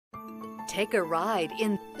Take a ride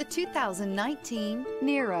in the 2019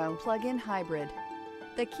 Niro plug-in hybrid.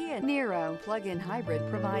 The Kia Niro plug-in hybrid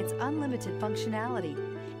provides unlimited functionality.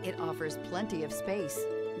 It offers plenty of space,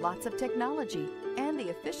 lots of technology, and the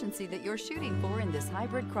efficiency that you're shooting for in this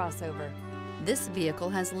hybrid crossover. This vehicle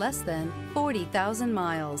has less than 40,000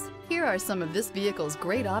 miles. Here are some of this vehicle's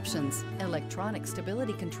great options: electronic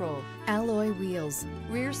stability control, alloy wheels,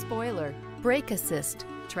 rear spoiler, brake assist,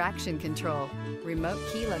 traction control, remote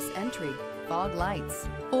keyless entry, fog lights,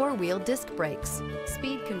 four-wheel disc brakes,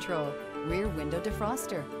 speed control, rear window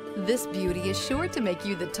defroster. This beauty is sure to make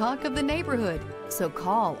you the talk of the neighborhood. So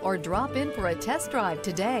call or drop in for a test drive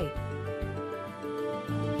today.